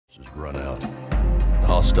Run out.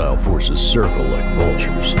 Hostile forces circle like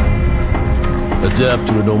vultures. Adapt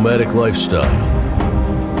to a nomadic lifestyle,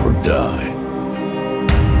 or die.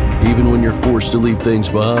 Even when you're forced to leave things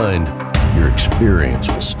behind, your experience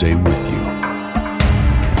will stay with you.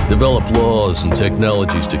 Develop laws and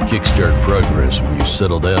technologies to kickstart progress when you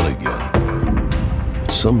settle down again.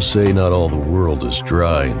 But some say not all the world is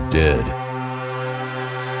dry and dead.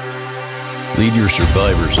 Lead your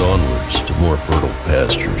survivors onwards to more fertile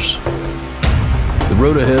pastures. The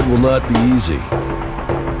road ahead will not be easy.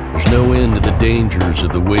 There's no end to the dangers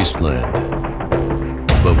of the wasteland.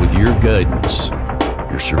 But with your guidance,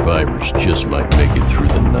 your survivors just might make it through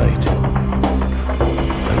the night.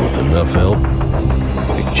 And with enough help,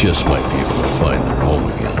 they just might be able to find their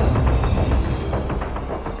home again.